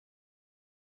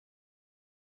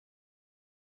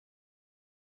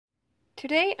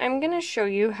Today I'm going to show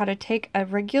you how to take a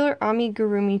regular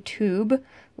amigurumi tube,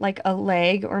 like a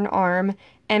leg or an arm,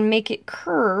 and make it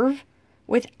curve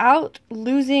without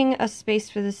losing a space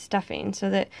for the stuffing,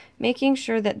 so that making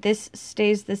sure that this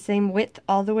stays the same width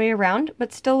all the way around,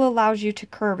 but still allows you to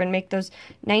curve and make those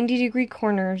 90-degree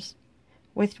corners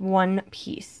with one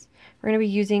piece. We're going to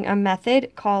be using a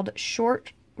method called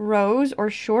short rows or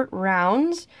short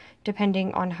rounds,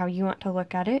 depending on how you want to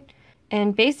look at it.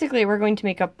 And basically we're going to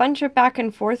make a bunch of back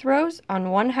and forth rows on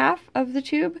one half of the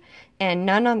tube and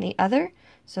none on the other.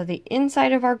 So the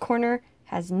inside of our corner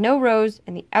has no rows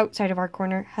and the outside of our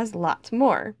corner has lots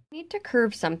more. We need to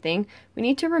curve something. We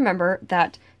need to remember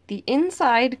that the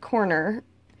inside corner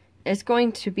is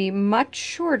going to be much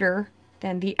shorter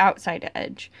than the outside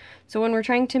edge. So when we're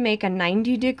trying to make a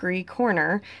 90-degree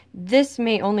corner, this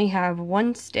may only have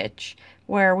one stitch,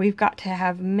 where we've got to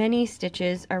have many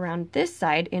stitches around this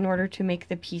side in order to make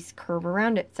the piece curve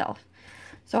around itself.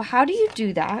 So how do you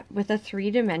do that with a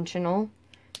three-dimensional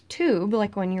tube,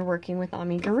 like when you're working with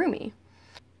amigurumi?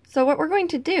 So what we're going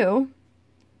to do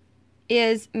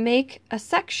is make a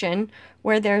section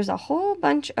where there's a whole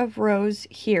bunch of rows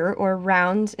here, or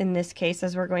rounds in this case,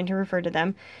 as we're going to refer to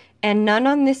them, and none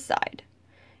on this side.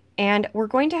 And we're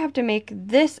going to have to make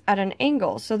this at an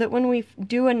angle so that when we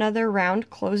do another round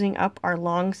closing up our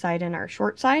long side and our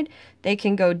short side, they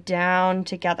can go down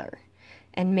together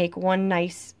and make one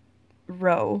nice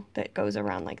row that goes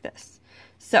around like this.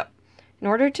 So in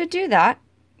order to do that,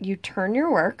 you turn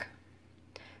your work.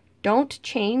 Don't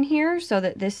chain here so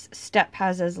that this step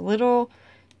has as little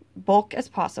bulk as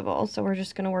possible. So we're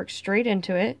just going to work straight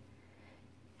into it.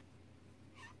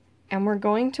 And we're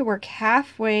going to work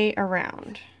halfway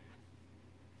around.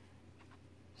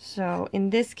 So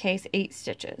in this case, 8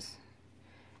 stitches.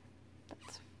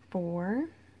 That's 4,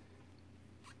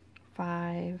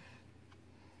 5,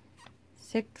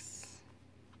 6,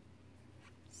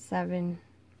 7,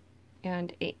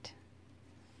 and 8.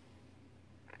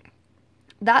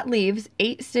 That leaves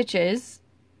 8 stitches,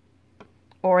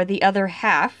 or the other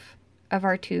half of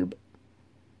our tube,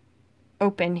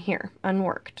 open here,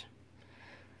 unworked.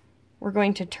 We're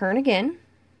going to turn again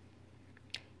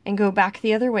and go back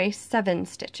the other way 7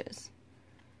 stitches.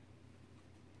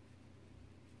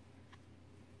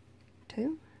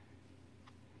 2,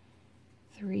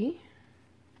 3,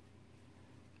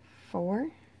 4,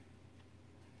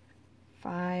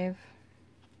 5,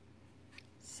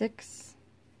 6,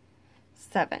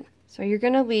 7. So you're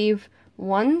going to leave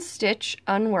 1 stitch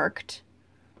unworked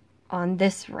on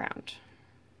this round.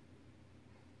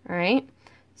 All right?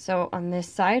 So on this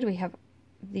side we have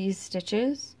these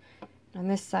stitches. On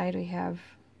this side we have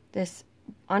this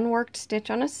unworked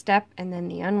stitch on a step, and then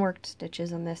the unworked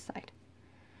stitches on this side.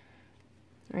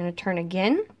 We're going to turn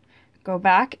again, go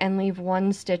back, and leave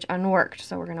 1 stitch unworked.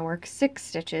 So we're going to work 6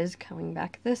 stitches coming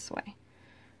back this way.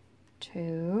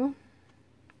 2,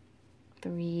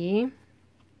 3,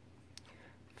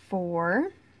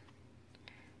 4,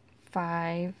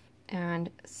 5, and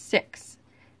 6.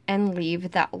 And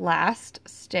leave that last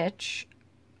stitch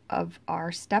of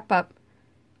our step up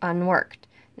unworked.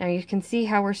 Now you can see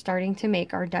how we're starting to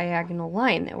make our diagonal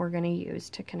line that we're going to use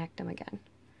to connect them again.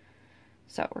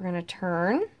 So we're going to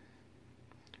turn.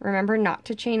 Remember not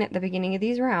to chain at the beginning of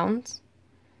these rounds.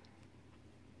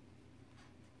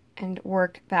 And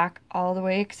work back all the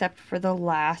way except for the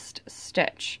last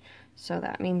stitch. So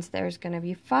that means there's going to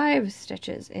be 5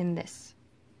 stitches in this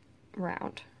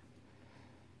round.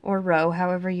 Or row,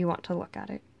 however you want to look at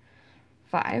it.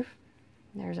 5.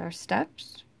 There's our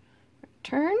steps.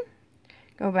 Turn.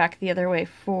 Go back the other way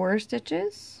 4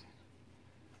 stitches.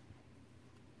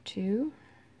 2,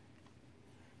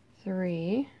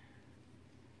 3,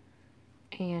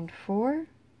 and 4.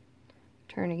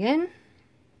 Turn again.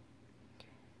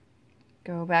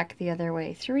 Go back the other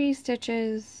way 3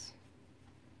 stitches.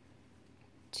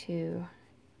 2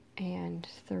 and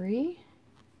 3.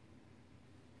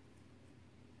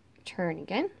 Turn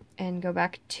again and go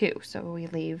back 2, so we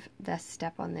leave this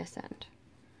step on this end.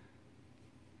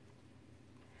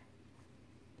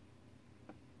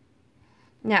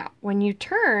 Now when you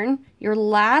turn, your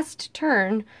last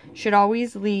turn should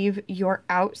always leave your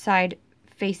outside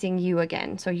facing you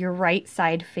again, so your right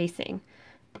side facing,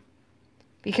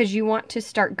 because you want to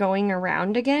start going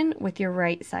around again with your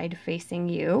right side facing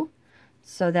you,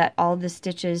 so that all the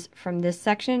stitches from this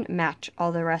section match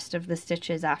all the rest of the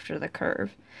stitches after the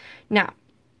curve. Now,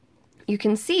 you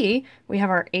can see we have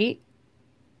our 8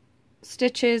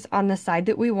 stitches on the side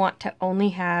that we want to only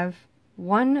have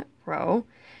 1 row,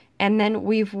 and then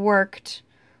we've worked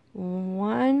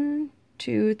 1,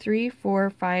 2, 3, 4,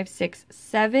 5, 6,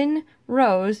 7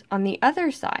 rows on the other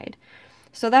side.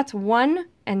 So that's 1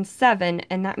 and 7,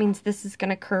 and that means this is going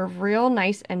to curve real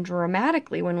nice and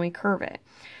dramatically when we curve it.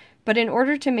 But in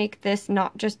order to make this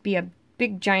not just be a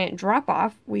big giant drop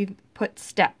off, we've put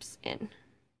steps in.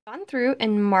 Gone through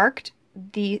and marked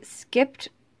the skipped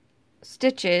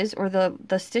stitches, or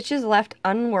the stitches left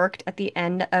unworked at the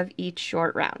end of each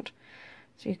short round.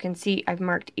 So you can see I've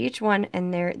marked each one,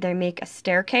 and they make a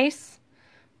staircase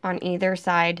on either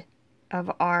side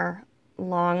of our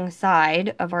long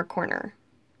side of our corner.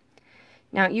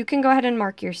 Now you can go ahead and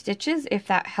mark your stitches if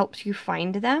that helps you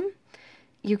find them.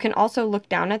 You can also look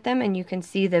down at them and you can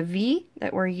see the V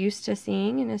that we're used to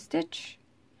seeing in a stitch.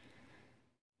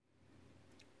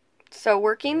 So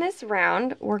working this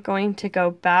round, we're going to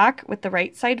go back with the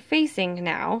right side facing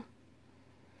now,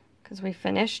 because we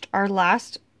finished our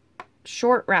last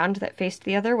short round that faced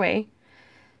the other way.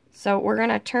 So we're going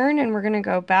to turn and we're going to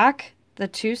go back the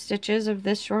 2 stitches of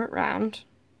this short round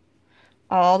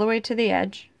all the way to the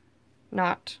edge,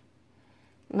 not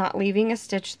leaving a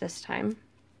stitch this time.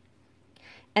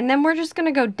 And then we're just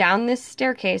going to go down this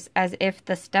staircase as if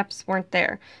the steps weren't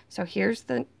there. So here's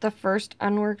the first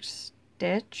unworked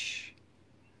stitch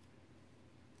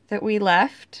that we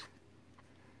left.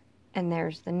 And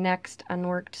there's the next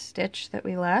unworked stitch that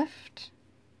we left.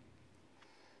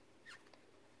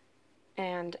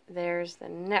 And there's the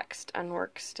next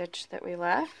unworked stitch that we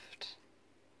left.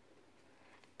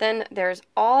 Then there's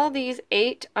all these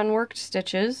 8 unworked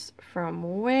stitches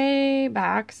from way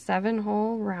back 7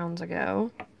 whole rounds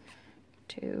ago.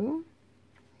 2,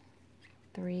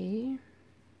 3,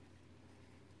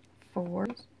 4,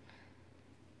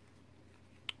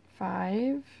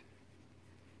 5,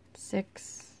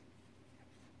 6,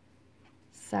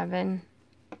 7,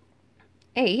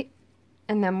 8.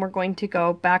 And then we're going to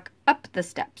go back up the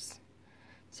steps.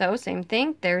 So same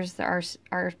thing, there's our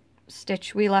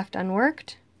stitch we left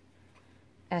unworked,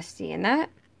 SC in that.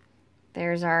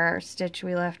 There's our stitch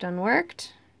we left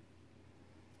unworked,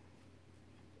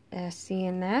 SC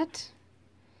in that.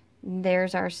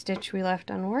 There's our stitch we left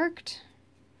unworked,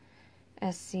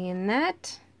 SC in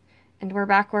that. And we're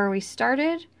back where we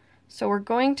started. So we're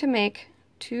going to make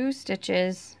 2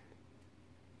 stitches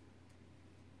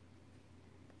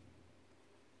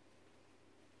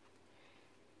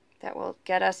that will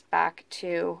get us back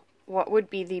to what would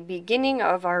be the beginning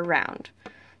of our round.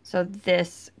 So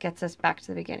this gets us back to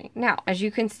the beginning. Now, as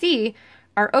you can see,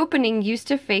 our opening used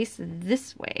to face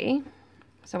this way.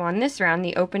 So on this round,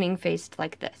 the opening faced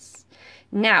like this.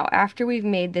 Now, after we've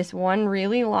made this one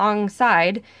really long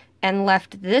side and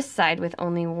left this side with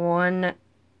only 1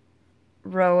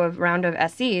 round of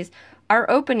SCs, our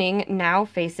opening now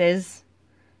faces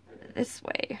this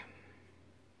way.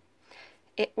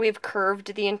 We've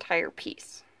curved the entire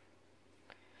piece.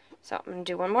 So I'm going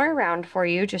to do one more round for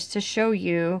you just to show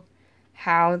you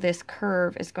how this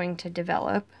curve is going to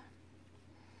develop.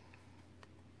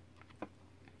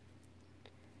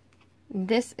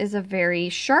 This is a very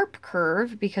sharp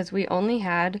curve because we only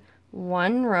had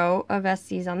 1 row of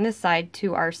SCs on this side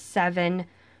to our 7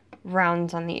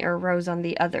 rounds on the, or rows on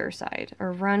the other side,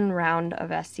 or 1 round of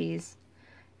SCs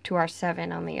to our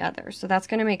 7 on the other. So that's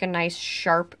going to make a nice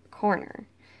sharp corner.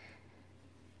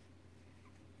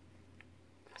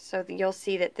 So you'll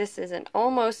see that this is an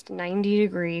almost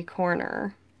 90-degree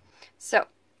corner. So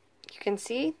you can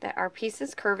see that our piece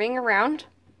is curving around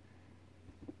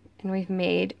and we've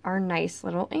made our nice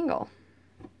little angle.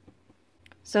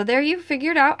 So there you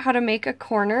figured out how to make a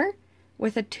corner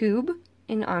with a tube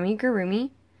in amigurumi.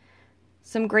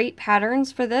 Some great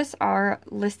patterns for this are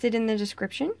listed in the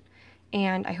description,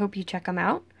 and I hope you check them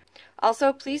out.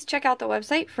 Also, please check out the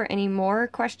website for any more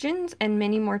questions and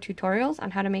many more tutorials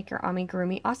on how to make your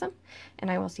amigurumi awesome,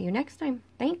 and I will see you next time.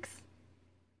 Thanks!